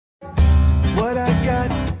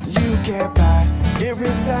can't buy. It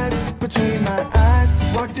resides between my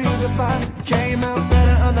eyes. Walked through the fire, came out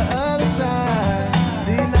better on the other side.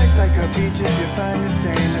 See, life's like a beach if you find the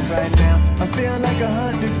sand. Right now, I feel like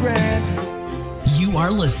 100 grand. You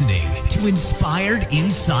are listening to Inspired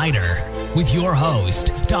Insider with your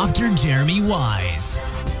host, Dr. Jeremy Weisz.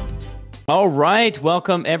 All right,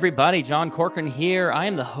 welcome everybody. John Corcoran here. I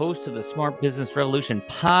am the host of the Smart Business Revolution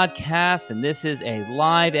podcast, and this is a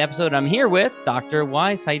live episode. I'm here with Dr.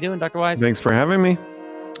 Weisz. How you doing, Dr. Weisz? Thanks for having me.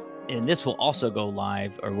 And this will also go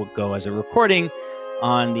live, or will go as a recording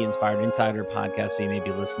on the Inspired Insider podcast, so you may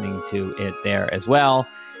be listening to it there as well.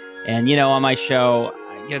 And, you know, on my show,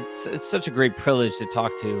 it's such a great privilege to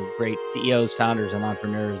talk to great CEOs, founders, and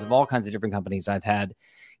entrepreneurs of all kinds of different companies. I've had,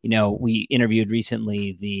 you know, we interviewed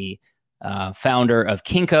recently the founder of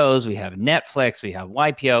Kinko's, we have Netflix, we have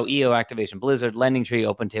YPO, EO Activation, Blizzard, Lending Tree,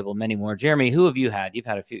 OpenTable, many more. Jeremy, who have you had? You've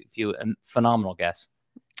had a few phenomenal guests.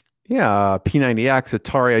 Yeah, P90X,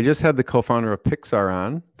 Atari. I just had the co-founder of Pixar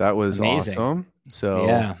on. That was amazing. Awesome. So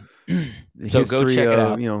yeah, so go check it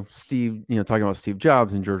out. You know, Steve, talking about Steve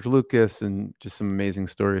Jobs and George Lucas, and just some amazing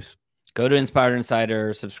stories. Go to Inspired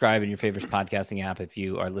Insider, subscribe in your favorite podcasting app if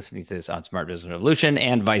you are listening to this on Smart Business Revolution,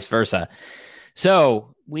 and vice versa.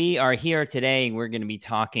 So we are here today, and we're going to be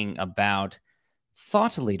talking about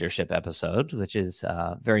thought leadership episodes, which is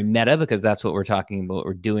very meta because that's what we're talking about, what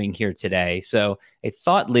we're doing here today. So a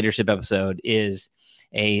thought leadership episode is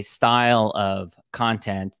a style of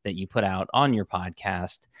content that you put out on your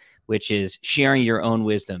podcast, which is sharing your own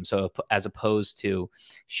wisdom. So as opposed to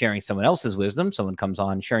sharing someone else's wisdom, someone comes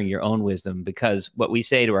on sharing your own wisdom, because what we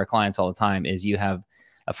say to our clients all the time is you have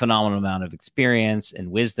a phenomenal amount of experience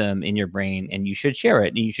and wisdom in your brain, and you should share it,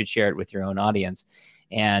 and you should share it with your own audience.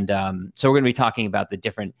 And so we're going to be talking about the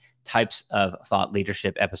different types of thought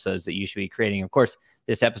leadership episodes that you should be creating. Of course,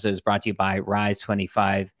 this episode is brought to you by Rise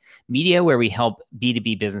 25 Media, where we help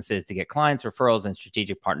B2B businesses to get clients, referrals, and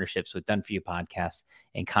strategic partnerships with done-for-you podcasts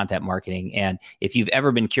and content marketing. And if you've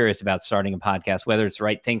ever been curious about starting a podcast, whether it's the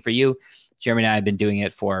right thing for you, Jeremy and I have been doing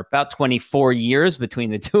it for about 24 years between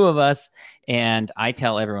the two of us. And I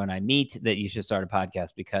tell everyone I meet that you should start a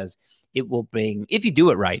podcast, because it will bring, if you do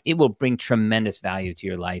it right, it will bring tremendous value to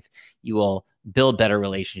your life. You will build better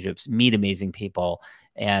relationships, meet amazing people,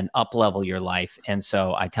 and up-level your life. And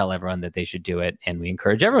so I tell everyone that they should do it, and we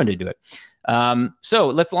encourage everyone to do it. So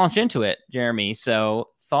let's launch into it, Jeremy. So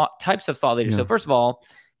types of thought leaders. Yeah. So first of all,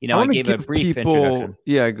 I gave a brief introduction.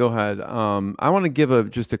 Yeah, go ahead. I want to give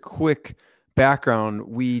just a quick background.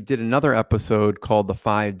 We did another episode called The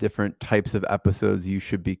 5 Different Types of Episodes You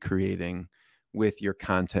Should Be Creating with Your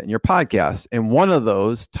Content and Your Podcast. And one of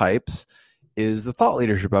those types is the thought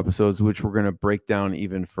leadership episodes, which we're going to break down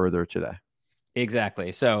even further today.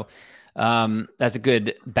 Exactly. So that's a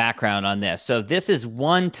good background on this. So this is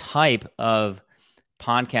one type of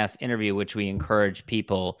podcast interview which we encourage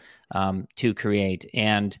people to create.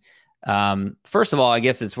 And first of all, I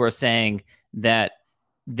guess it's worth saying that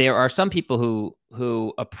there are some people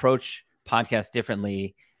who approach podcasts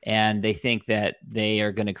differently, and they think that they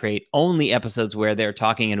are going to create only episodes where they're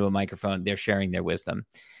talking into a microphone, they're sharing their wisdom.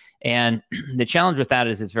 And the challenge with that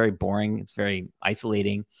is it's very boring, it's very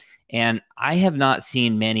isolating. And I have not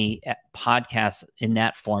seen many podcasts in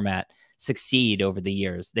that format succeed over the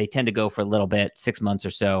years. They tend to go for a little bit, 6 months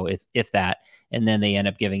or so, if that, and then they end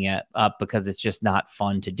up giving it up because it's just not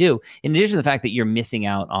fun to do. In addition to the fact that you're missing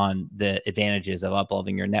out on the advantages of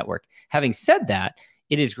up-leveling your network. Having said that,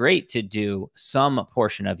 it is great to do some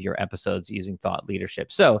portion of your episodes using thought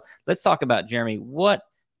leadership. So let's talk about, Jeremy, what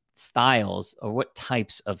styles or what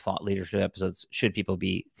types of thought leadership episodes should people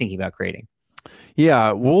be thinking about creating?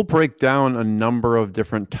 Yeah, we'll break down a number of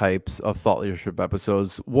different types of thought leadership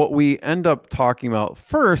episodes. What we end up talking about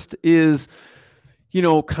first is,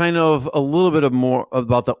 kind of a little bit more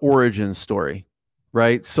about the origin story,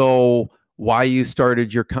 right? So why you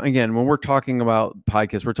started again, when we're talking about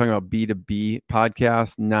podcasts, we're talking about B2B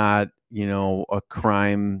podcasts, not, a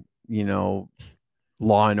crime,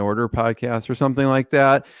 Law and Order podcast or something like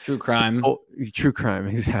that. True crime. True crime,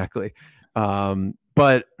 exactly.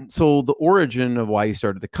 But so the origin of why you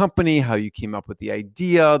started the company, how you came up with the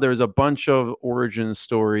idea, there's a bunch of origin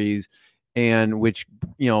stories, and which,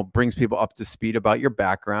 brings people up to speed about your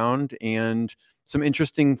background and some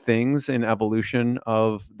interesting things in evolution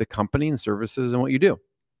of the company and services and what you do.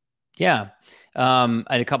 Yeah. And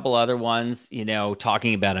a couple other ones,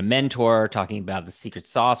 talking about a mentor, talking about the secret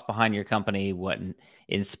sauce behind your company, what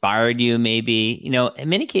inspired you maybe, in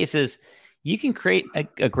many cases, you can create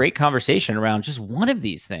a great conversation around just one of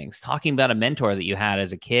these things, talking about a mentor that you had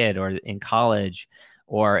as a kid or in college,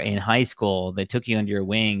 or in high school that took you under your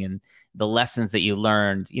wing and the lessons that you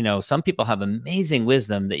learned. Some people have amazing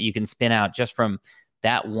wisdom that you can spin out just from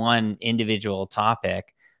that one individual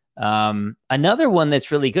topic. Another one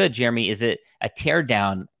that's really good, Jeremy, is a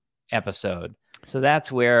teardown episode. So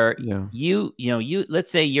that's where you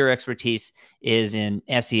let's say your expertise is in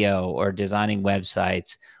SEO or designing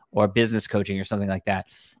websites or business coaching or something like that.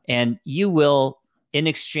 And you will, in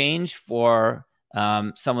exchange for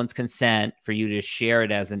someone's consent for you to share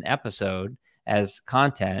it as an episode, as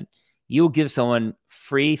content, you will give someone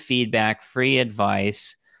free feedback, free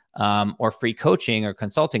advice, or free coaching or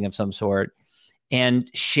consulting of some sort, and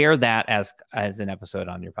share that as an episode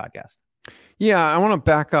on your podcast. Yeah, I want to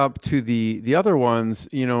back up to the other ones.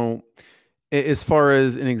 As far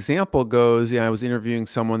as an example goes, I was interviewing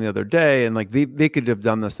someone the other day, and like they could have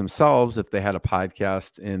done this themselves if they had a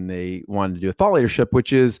podcast and they wanted to do a thought leadership,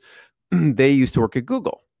 which is they used to work at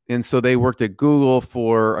Google. And so they worked at Google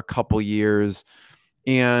for a couple years,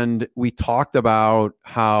 and we talked about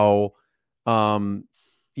how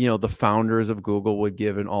the founders of Google would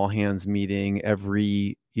give an all hands meeting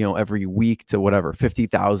every week to whatever,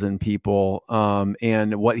 50,000 people.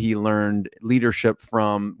 And what he learned leadership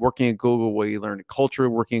from working at Google, what he learned culture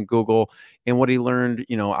working at Google, and what he learned,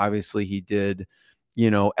 obviously he did,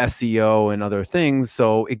 SEO and other things.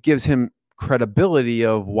 So it gives him credibility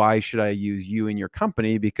of why should I use you in your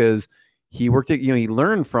company? Because he worked at, he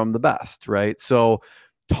learned from the best, right? So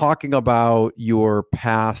talking about your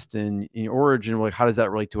past and your origin, like how does that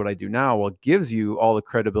relate to what I do now? Well, it gives you all the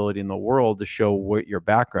credibility in the world to show what your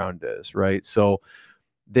background is, right? So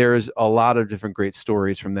there's a lot of different great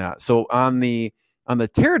stories from that. So on the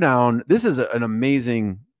teardown, this is an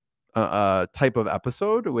amazing type of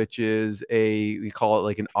episode, which is we call it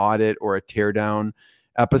like an audit or a teardown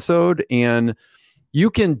episode. And you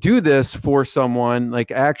can do this for someone,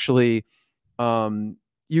 like actually,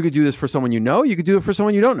 you could do this for someone you could do it for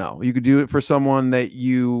someone you don't know. You could do it for someone that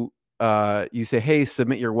you say, hey,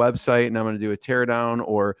 submit your website and I'm going to do a teardown.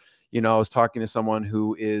 Or, I was talking to someone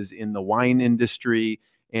who is in the wine industry,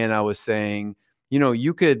 and I was saying,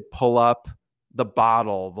 you could pull up the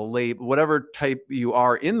bottle, the label, whatever type you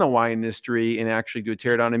are in the wine industry, and actually do a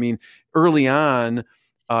teardown. I mean, early on,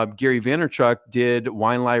 Gary Vaynerchuk did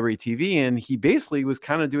Wine Library TV, and he basically was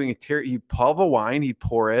kind of doing he'd pull up a wine, he'd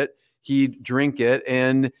pour it, he'd drink it,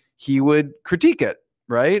 and he would critique it,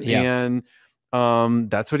 right? Yeah. And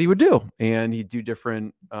that's what he would do. And he'd do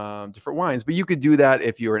different wines. But you could do that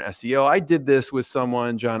if you were an SEO. I did this with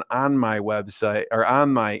someone, John, on my website or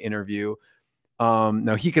on my interview.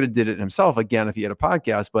 Now he could have did it himself again if he had a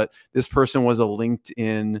podcast, but this person was a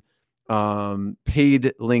LinkedIn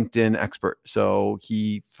paid LinkedIn expert. So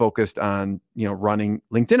he focused on, running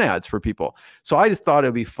LinkedIn ads for people. So I just thought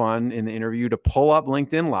it'd be fun in the interview to pull up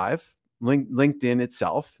LinkedIn Live, LinkedIn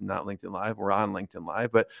itself, not LinkedIn Live. We're on LinkedIn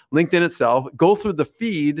Live, but LinkedIn itself, go through the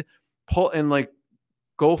feed,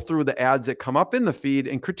 go through the ads that come up in the feed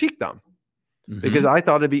and critique them, because I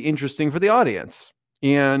thought it'd be interesting for the audience.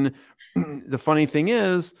 And the funny thing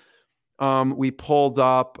is, we pulled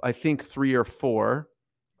up, I think 3 or 4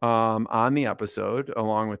 on the episode,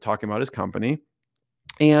 along with talking about his company.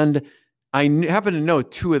 And I happen to know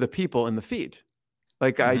 2 of the people in the feed.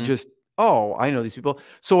 Like I know these people.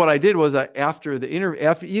 So what I did was after the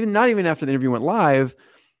interview, not even after the interview went live,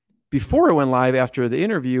 before it went live, after the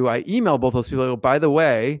interview, I emailed both those people. I go, by the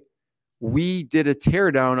way, we did a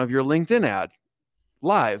teardown of your LinkedIn ad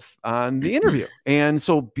live on the interview. And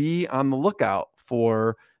so be on the lookout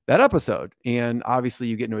for that episode. And obviously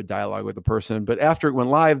you get into a dialogue with the person, but after it went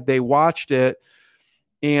live, they watched it,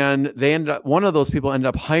 and one of those people ended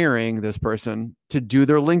up hiring this person to do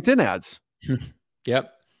their LinkedIn ads.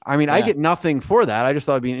 Yep. I mean, I get nothing for that. I just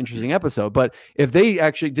thought it'd be an interesting episode, but if they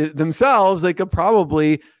actually did it themselves, they could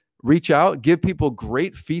probably reach out, give people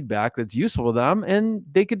great feedback that's useful to them. And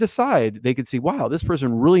they could decide, they could see, wow, this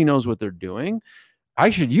person really knows what they're doing. I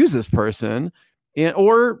should use this person,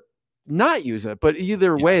 or not use it. But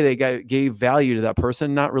either way, they gave value to that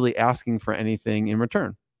person, not really asking for anything in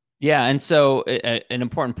return. Yeah. And so an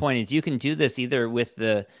important point is you can do this either with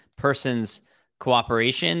the person's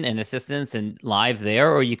cooperation and assistance and live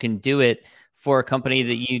there, or you can do it for a company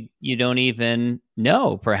that you don't even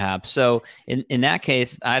know, perhaps. So in that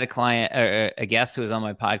case, I had a client, or a guest who was on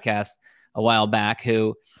my podcast a while back,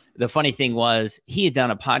 who, the funny thing was, he had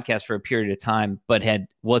done a podcast for a period of time, but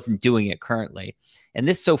wasn't doing it currently. And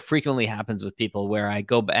this so frequently happens with people, where I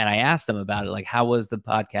go and I ask them about it, like, how was the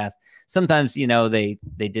podcast? Sometimes, they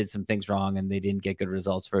did some things wrong and they didn't get good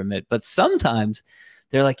results for a minute. But sometimes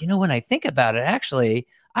they're like, when I think about it, actually,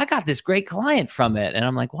 I got this great client from it. And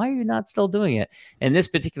I'm like, why are you not still doing it? And this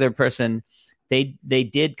particular person, they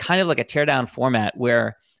did kind of like a teardown format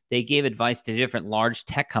where they gave advice to different large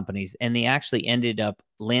tech companies, and they actually ended up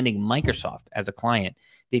landing Microsoft as a client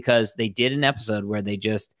because they did an episode where they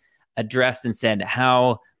just addressed and said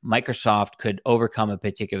how Microsoft could overcome a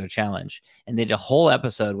particular challenge. And they did a whole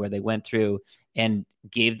episode where they went through and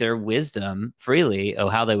gave their wisdom freely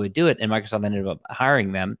of how they would do it. And Microsoft ended up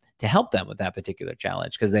hiring them to help them with that particular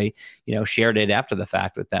challenge because they, shared it after the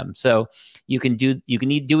fact with them. So you can do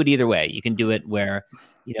it either way. You can do it where,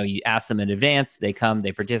 you ask them in advance, they come,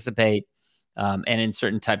 they participate. And in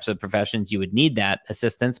certain types of professions, you would need that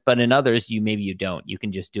assistance, but in others, maybe you don't. You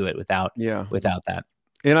can just do it without that.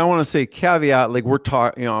 And I want to say caveat, like we're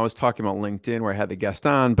talking, I was talking about LinkedIn where I had the guest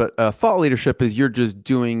on, but thought leadership is you're just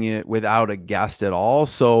doing it without a guest at all.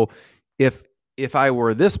 So if I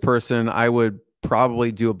were this person, I would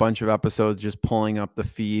probably do a bunch of episodes just pulling up the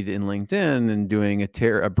feed in LinkedIn and doing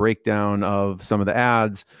a breakdown of some of the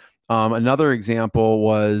ads. Another example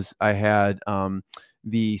was I had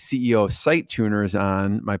the CEO of Site Tuners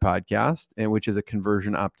on my podcast, and which is a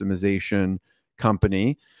conversion optimization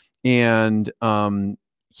company. And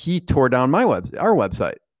he tore down our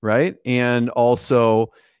website, right? And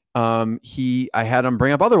also I had him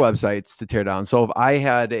bring up other websites to tear down. So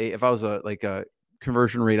if I was a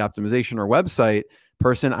conversion rate optimization or website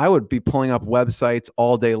person, I would be pulling up websites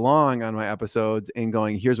all day long on my episodes and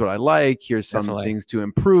going, here's what I like, here's some things to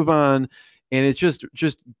improve on. And it's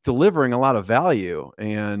just delivering a lot of value.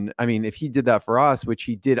 And I mean, if he did that for us, which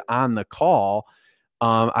he did on the call,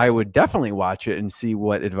 I would definitely watch it and see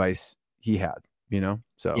what advice he had,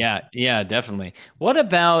 So yeah, definitely. What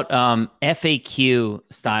about FAQ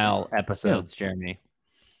style episodes, Jeremy?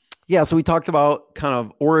 Yeah, so we talked about kind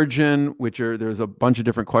of origin, there's a bunch of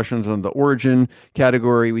different questions on the origin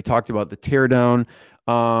category. We talked about the teardown,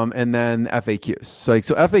 and then FAQs. So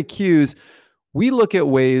FAQs, we look at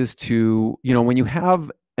ways to, when you have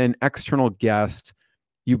an external guest,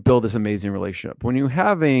 you build this amazing relationship. When you're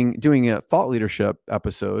doing a thought leadership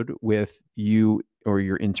episode with you or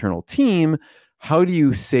your internal team, how do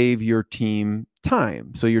you save your team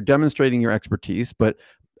time? So you're demonstrating your expertise, but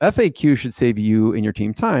FAQ should save you and your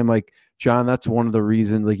team time. Like, John, that's one of the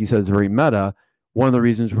reasons, like you said, it's very meta. One of the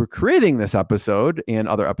reasons we're creating this episode and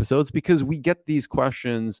other episodes, because we get these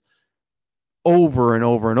questions over and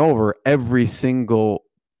over and over every single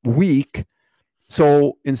week.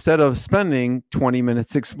 So instead of spending 20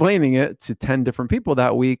 minutes explaining it to 10 different people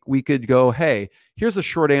that week, we could go, hey, here's a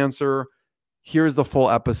short answer. Here's the full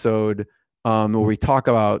episode. Where we talk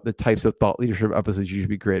about the types of thought leadership episodes you should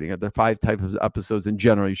be creating. The 5 types of episodes in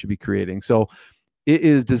general you should be creating. So it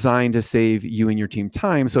is designed to save you and your team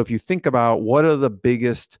time. So if you think about what are the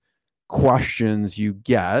biggest questions you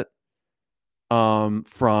get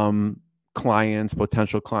from clients,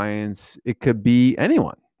 potential clients, it could be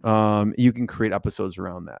anyone. You can create episodes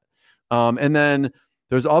around that. And then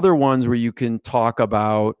there's other ones where you can talk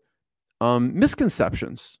about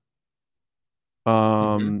misconceptions.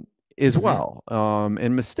 As well,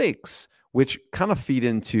 and mistakes, which kind of feed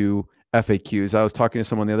into FAQs. I was talking to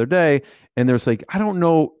someone the other day, and there's like, I don't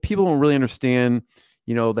know, people don't really understand,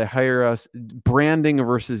 they hire us branding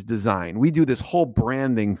versus design. We do this whole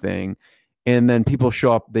branding thing, and then people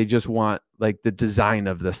show up, they just want like the design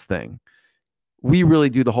of this thing. We really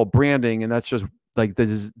do the whole branding, and that's just like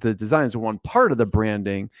the design is one part of the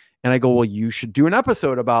branding. And I go, well, you should do an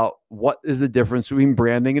episode about what is the difference between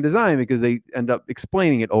branding and design, because they end up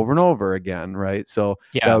explaining it over and over again, right? So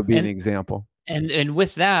that would be an example. And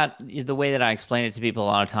with that, the way that I explain it to people a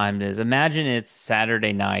lot of times is, imagine it's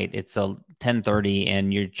Saturday night, it's 10:30,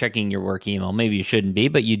 and you're checking your work email. Maybe you shouldn't be,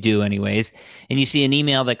 but you do anyways. And you see an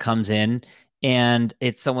email that comes in, and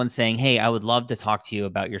it's someone saying, hey, I would love to talk to you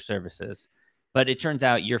about your services. But it turns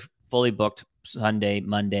out you're fully booked Sunday,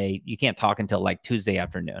 Monday. You can't talk until like Tuesday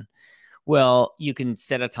afternoon. Well, you can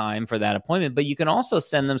set a time for that appointment, but you can also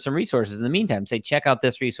send them some resources in the meantime. Say, check out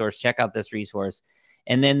this resource, check out this resource,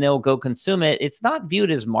 and then they'll go consume it. It's not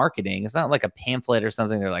viewed as marketing. It's not like a pamphlet or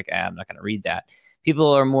something. They're like, I'm not going to read that. People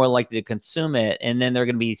are more likely to consume it, and then they're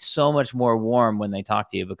going to be so much more warm when they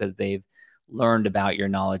talk to you because they've learned about your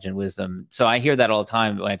knowledge and wisdom. So I hear that all the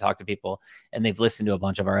time when I talk to people and they've listened to a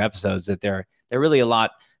bunch of our episodes, that they're really a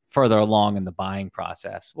lot further along in the buying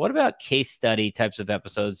process. What about case study types of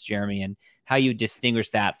episodes, Jeremy, and how you distinguish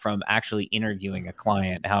that from actually interviewing a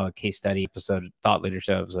client, how a case study episode, thought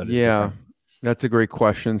leadership episode is different? That's a great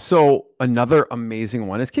question. So another amazing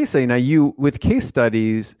one is case study. Now with case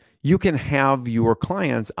studies, you can have your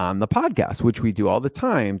clients on the podcast, which we do all the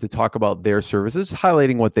time, to talk about their services,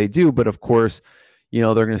 highlighting what they do. But of course,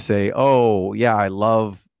 they're going to say, oh yeah, I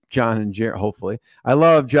love John and Jeremy. Hopefully, I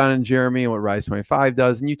love John and Jeremy and what Rise 25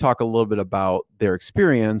 does, and you talk a little bit about their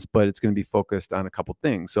experience, but it's going to be focused on a couple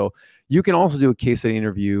things. So you can also do a case study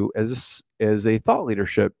interview as a thought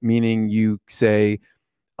leadership, meaning you say,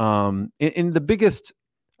 in the biggest,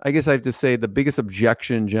 I guess I have to say, the biggest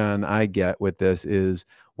objection, John, I get with this is,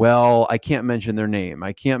 well, I can't mention their name.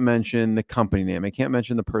 I can't mention the company name. I can't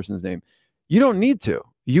mention the person's name. You don't need to.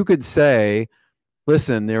 You could say,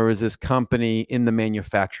 listen, there was this company in the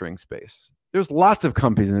manufacturing space. There's lots of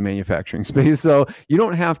companies in the manufacturing space. So you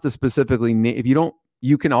don't have to specifically name, if you don't,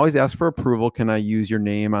 you can always ask for approval. Can I use your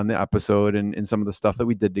name on the episode and some of the stuff that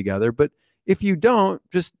we did together? But if you don't,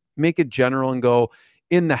 just make it general and go,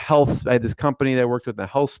 in the health, I had this company that I worked with in the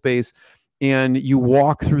health space, and you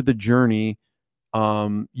walk through the journey.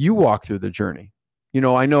 You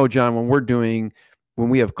know, I know, John, when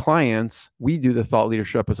we have clients, we do the thought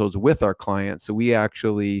leadership episodes with our clients. So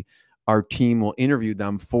our team will interview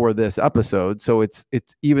them for this episode. So it's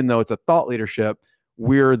even though it's a thought leadership,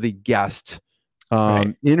 we're the guest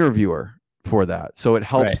interviewer for that. So it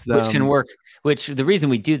helps them. Which can work, the reason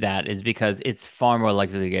we do that is because it's far more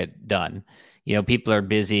likely to get done. You know, people are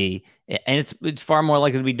busy, and it's far more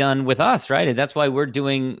likely to be done with us, right? And that's why we're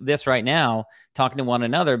doing this right now, talking to one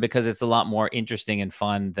another, because it's a lot more interesting and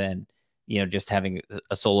fun than, you know, just having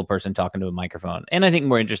a solo person talking to a microphone. And I think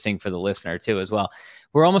more interesting for the listener too, as well.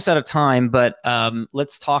 We're almost out of time, but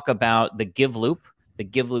let's talk about the give loop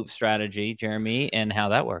strategy, Jeremy, and how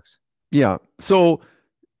that works. Yeah. So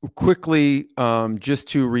quickly, just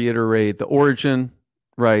to reiterate the origin,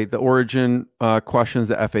 right? The origin questions,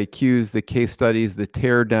 the FAQs, the case studies, the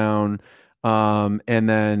tear down, and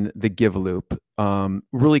then the give loop.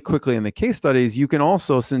 Really quickly in the case studies, you can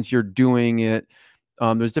also, since you're doing it,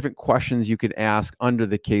 there's different questions you could ask under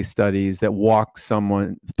the case studies that walk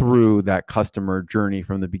someone through that customer journey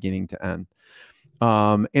from the beginning to end.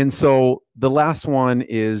 And so the last one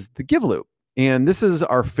is the give loop. And this is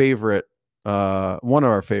our favorite, one of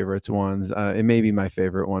our favorites ones. It may be my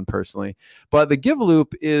favorite one personally, but the give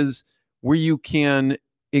loop is where you can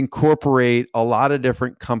incorporate a lot of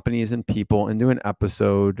different companies and people into an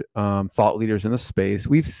episode, thought leaders in the space.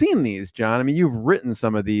 We've seen these, John. I mean, you've written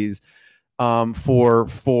some of these for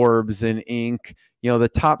Forbes and Inc., you know, the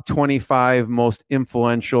top 25 most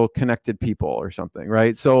influential connected people or something,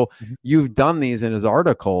 right? So you've done these in his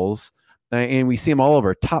articles, and we see them all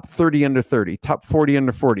over. Top 30 under 30, top 40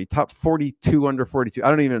 under 40, top 42 under 42. I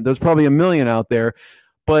don't even, there's probably a million out there.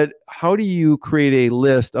 But how do you create a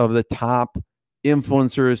list of the top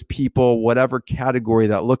influencers, people, whatever category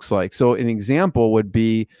that looks like? So an example would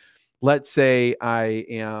be, let's say I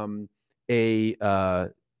am a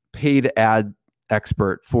paid ad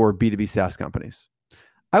expert for B2B SaaS companies.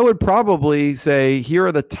 I would probably say, here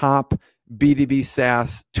are the top B2B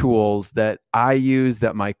SaaS tools that I use,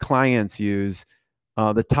 that my clients use,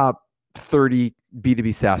 the top 30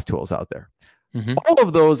 B2B SaaS tools out there. All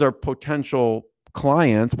of those are potential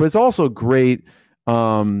clients, but it's also great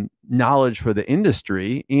knowledge for the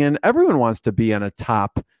industry. And everyone wants to be on a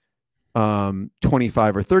top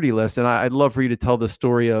 25 or 30 list. And I'd love for you to tell the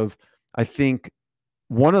story of, I think,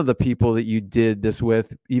 one of the people that you did this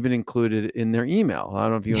with even included in their email. I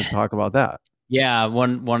don't know if you want to talk about that. Yeah,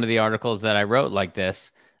 one of the articles that I wrote like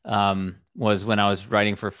this was when I was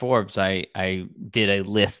writing for Forbes. I did a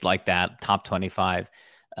list like that, top 25.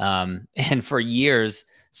 And for years,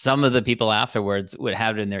 some of the people afterwards would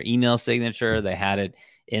have it in their email signature. They had it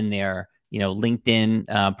in their, you know,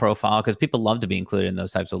 LinkedIn profile, because people love to be included in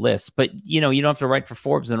those types of lists. But, you know, you don't have to write for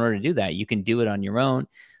Forbes in order to do that. You can do it on your own.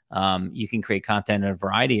 You can create content in a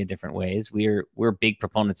variety of different ways. We're big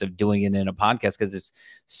proponents of doing it in a podcast because it's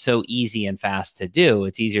so easy and fast to do.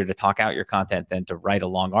 It's easier to talk out your content than to write a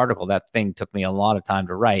long article. That thing took me a lot of time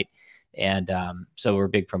to write. And so we're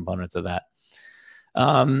big proponents of that.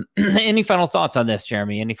 Any final thoughts on this,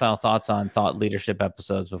 Jeremy? Any final thoughts on thought leadership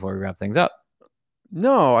episodes before we wrap things up?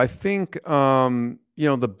 No, I think, you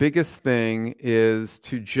know, the biggest thing is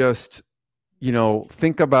to just, you know,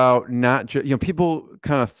 think about not just, you know, people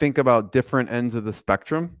kind of think about different ends of the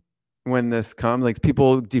spectrum when this comes. Like,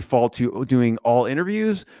 people default to doing all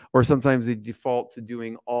interviews, or sometimes they default to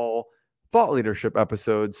doing all thought leadership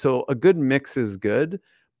episodes. So a good mix is good,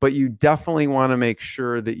 but you definitely want to make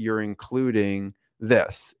sure that you're including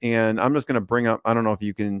this. And I'm just going to bring up, I don't know if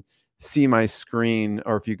you can see my screen,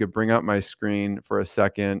 or if you could bring up my screen for a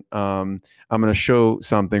second. I'm going to show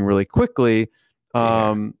something really quickly.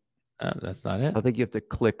 That's not it. I think you have to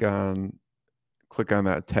click on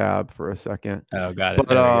that tab for a second. Oh, got it.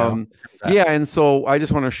 But yeah, and so I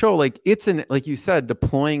just want to show, like, like you said,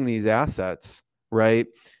 deploying these assets, right?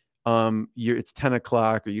 It's 10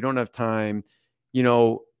 o'clock, or you don't have time. You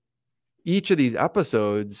know, each of these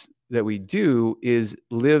episodes that we do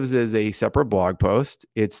lives as a separate blog post.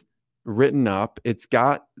 It's written up. It's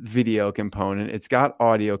got video component. It's got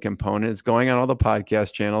audio component. It's going on all the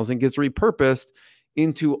podcast channels and gets repurposed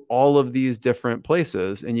into all of these different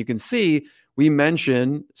places. And you can see we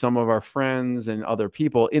mention some of our friends and other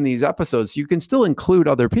people in these episodes. You can still include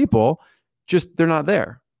other people, just they're not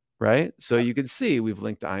there, right? So you can see we've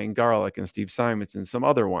linked to Ian Garlic and Steve Simons and some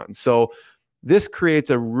other ones. So this creates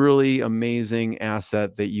a really amazing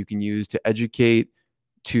asset that you can use to educate,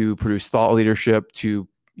 to produce thought leadership, to,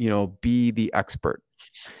 be the expert.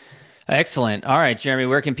 Excellent. All right, Jeremy,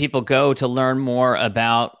 where can people go to learn more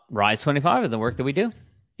about Rise 25 and the work that we do?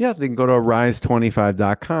 Yeah, they can go to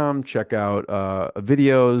rise25.com, check out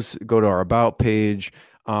videos, go to our About page,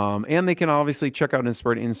 and they can obviously check out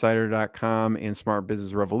InspiredInsider.com and Smart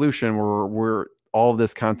Business Revolution, where all of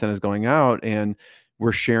this content is going out, and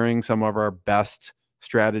we're sharing some of our best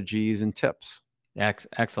strategies and tips.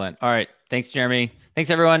 Excellent. All right. Thanks, Jeremy. Thanks,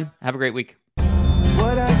 everyone. Have a great week.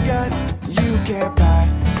 What I got, you can't buy.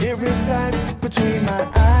 It resides between my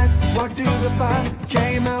eyes. Walked through the fire,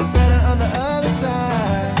 came out better on the other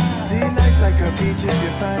side. See, life's like a beach if you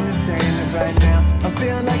find the sailing right now. I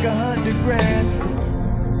feel like 100 grand.